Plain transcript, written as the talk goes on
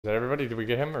Is that everybody? Did we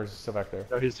get him, or is he still back there?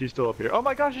 No, he's still up here. Oh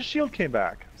my gosh, his shield came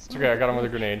back. It's okay, I got him with a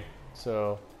grenade.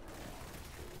 So,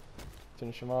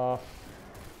 finish him off.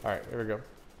 Alright, here we go.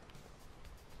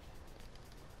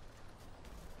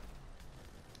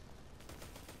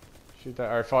 Shoot that.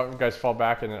 Alright, guys, fall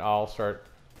back, and then I'll start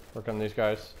working on these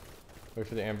guys. Wait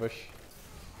for the ambush.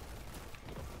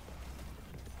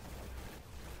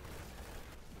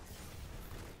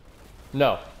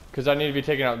 No, because I need to be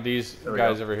taking out these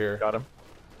guys over here. Got him.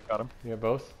 Got him. You have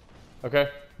both? Okay.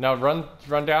 Now run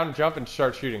down, jump, and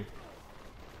start shooting.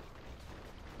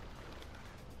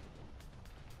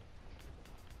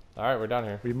 Alright, we're down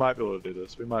here. We might be able to do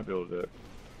this. We might be able to do it.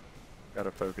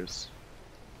 Gotta focus.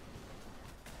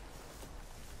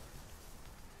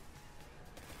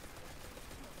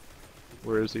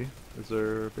 Where is he? Is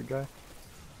there a big guy?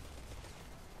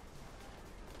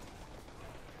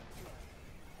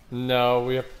 No,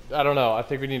 we have... I don't know. I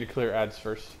think we need to clear ads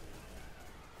first.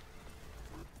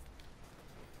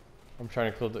 I'm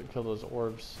trying to kill those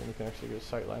orbs, and we can actually get a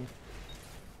sight line.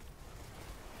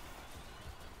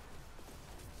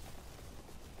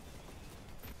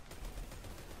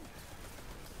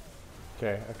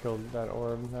 Okay, I killed that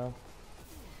orb now.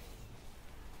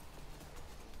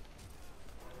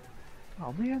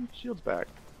 Oh man, shield's back.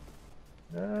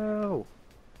 No.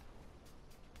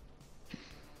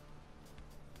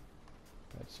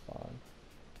 That's fine.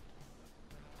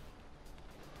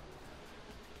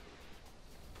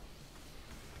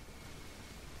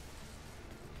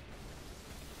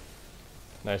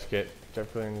 Nice get.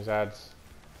 Jeff clearing his ads.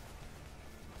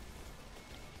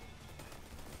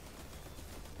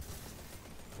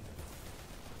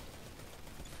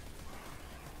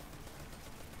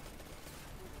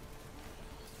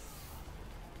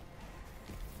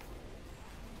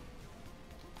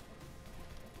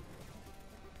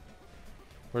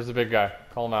 Where's the big guy?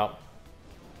 Call him out.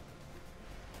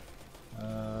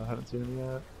 Haven't seen him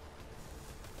yet.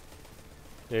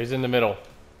 Yeah, he's in the middle.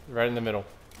 Right in the middle.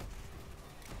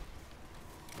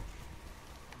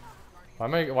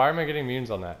 Why am I getting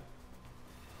immunes on that?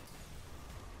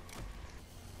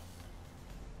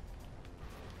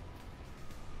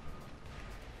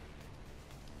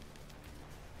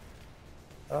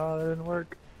 Oh, that didn't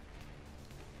work.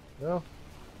 No.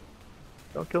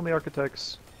 Don't kill me,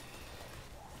 architects.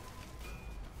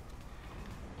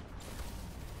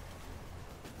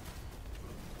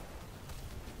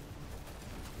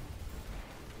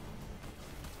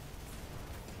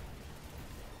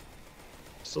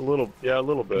 Just a little, yeah, a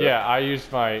little bit. Yeah, I used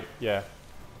my,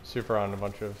 super on a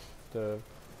bunch of the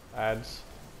ads.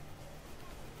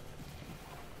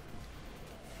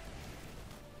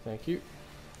 Thank you.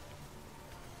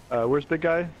 Where's big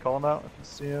guy? Call him out if you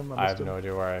see him. I have no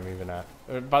idea where I'm even at.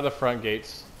 By the front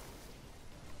gates.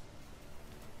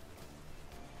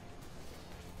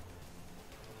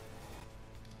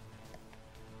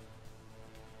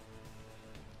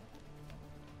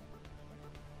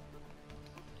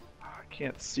 I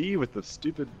can't see with the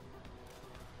stupid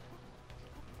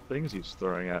things he's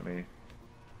throwing at me.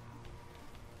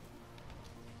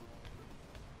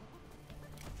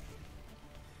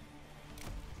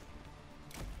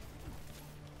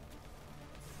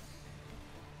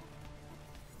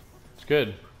 It's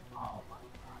good. Oh my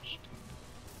gosh.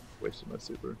 Wasted my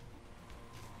super.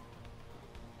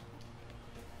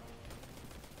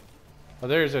 Oh,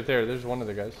 there's right there. There's one of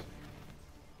the guys.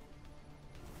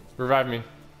 Revive me.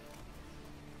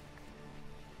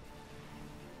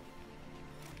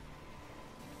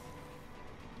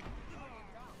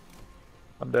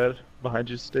 I'm dead. Behind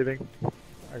you, Staving.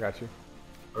 I got you.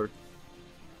 Or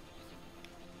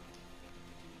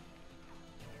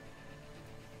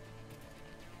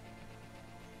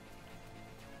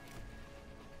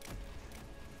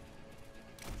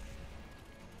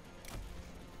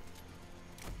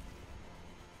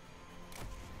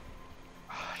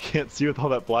I can't see with all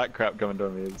that black crap coming to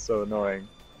me. It's so annoying.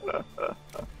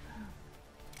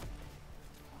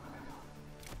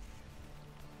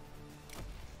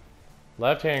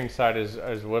 Left hand side is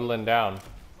whittling down.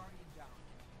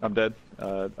 I'm dead.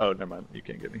 Oh, never mind. You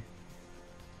can't get me.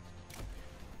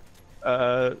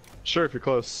 Sure, if you're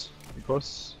close. You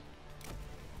close?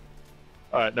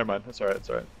 Alright, never mind. That's alright,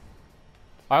 it's alright.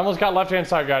 I almost got left hand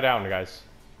side guy down, guys.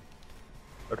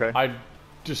 Okay. I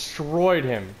destroyed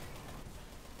him.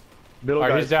 Middle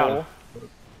Alright, guy's he's down. full.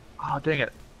 Oh, dang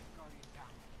it.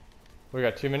 We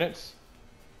got 2 minutes.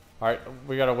 Alright,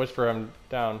 we gotta whisper him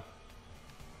down.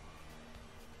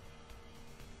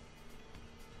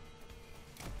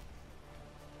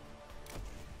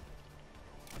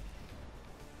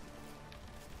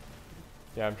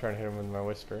 Yeah, I'm trying to hit him with my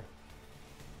whisper.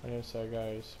 I know side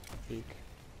guys speak.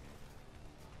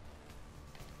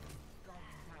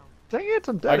 Dang it,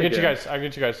 I'm dead I get you again. guys. I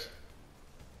get you guys.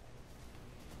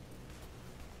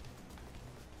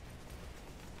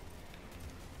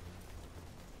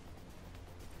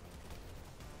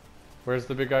 Where's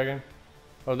the big guy again?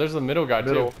 Oh, there's the middle guy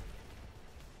Middle. too.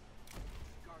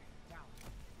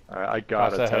 Alright, I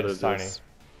gotta Gosh, that tether head's this. tiny.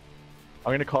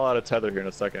 I'm gonna call out a tether here in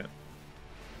a second.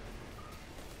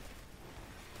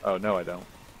 Oh, no I don't.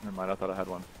 Never mind, I thought I had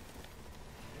one.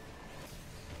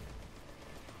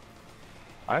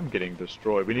 I'm getting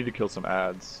destroyed. We need to kill some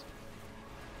ads.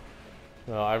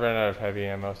 No, I ran out of heavy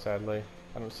ammo, sadly.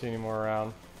 I don't see any more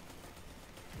around.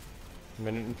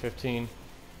 Minute and 15.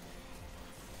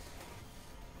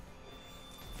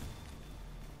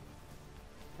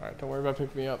 Alright, don't worry about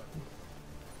picking me up.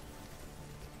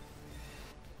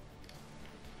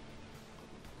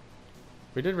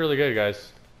 We did really good,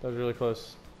 guys. That was really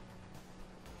close.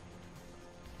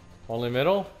 Only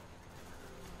middle?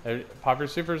 Hey, pop your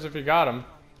supers if you got them.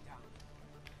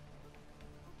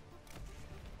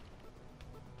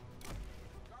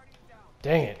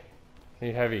 Dang it.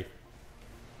 Need heavy.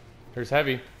 Here's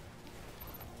heavy.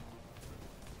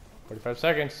 45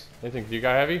 seconds. Nathan, do you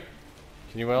got heavy?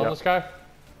 Can you wail on Yep. this guy?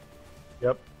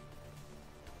 Yep.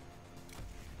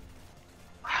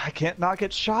 I can't not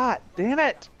get shot. Damn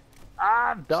it.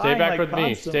 I'm dying. Stay back like, with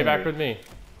me. Stay back constantly. with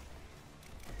me.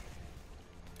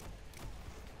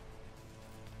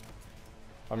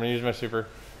 I'm gonna use my super.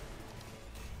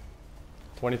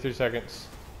 23 seconds.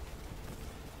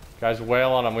 Guys,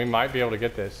 wail on him. We might be able to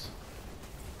get this.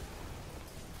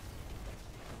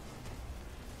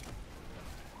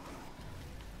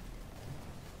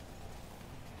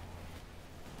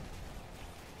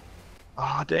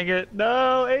 Oh, dang it.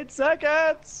 No, 8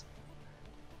 seconds.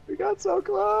 We got so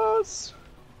close.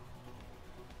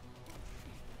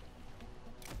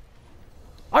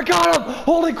 I got him!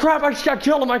 Holy crap, I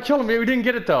killed him. I killed him. We didn't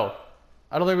get it though.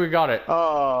 I don't think we got it.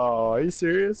 Oh, are you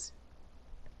serious?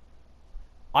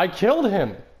 I killed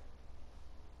him.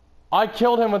 I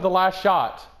killed him with the last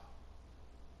shot.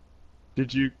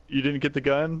 Did you didn't get the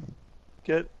gun?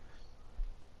 Get?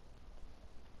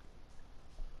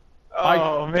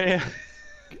 Oh, man.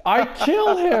 I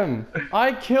killed him.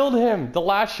 I killed him. The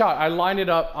last shot. I lined it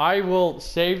up. I will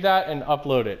save that and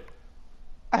upload it.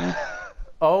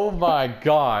 Oh my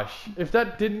gosh. If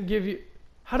that didn't give you...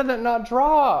 How did that not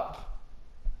drop?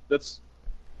 That's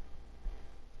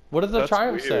What does the That's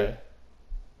triumph weird. say?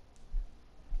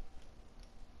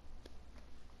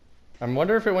 I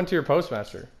wonder if it went to your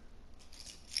postmaster.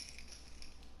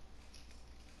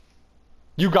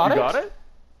 You got You it? got it?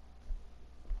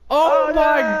 Oh, Oh,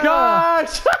 my yeah!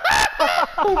 gosh!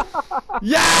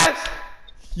 Yes!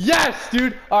 Yes,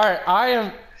 dude. All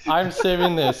right, I'm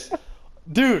saving this.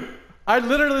 Dude, I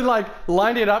literally like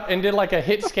lined it up and did like a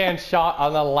hit scan shot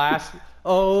on the last.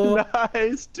 Oh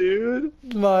Nice, dude.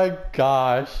 my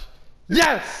gosh.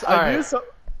 Yes! All I knew right. so.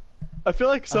 I feel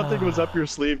like something was up your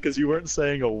sleeve because you weren't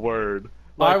saying a word.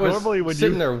 Like I was normally when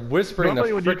sitting you there whispering the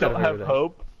normally when you frick out don't of have everything.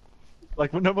 hope,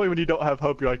 like normally when you don't have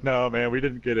hope, you're like, no, man, we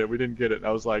didn't get it, we didn't get it. And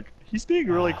I was like, he's being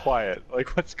really quiet.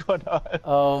 Like, what's going on?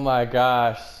 Oh my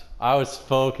gosh. I was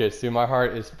focused, dude. My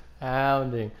heart is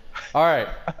pounding. All right.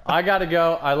 I got to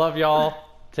go. I love y'all.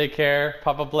 Take care.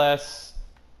 Papa bless.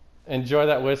 Enjoy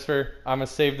that whisper. I'm going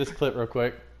to save this clip real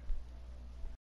quick.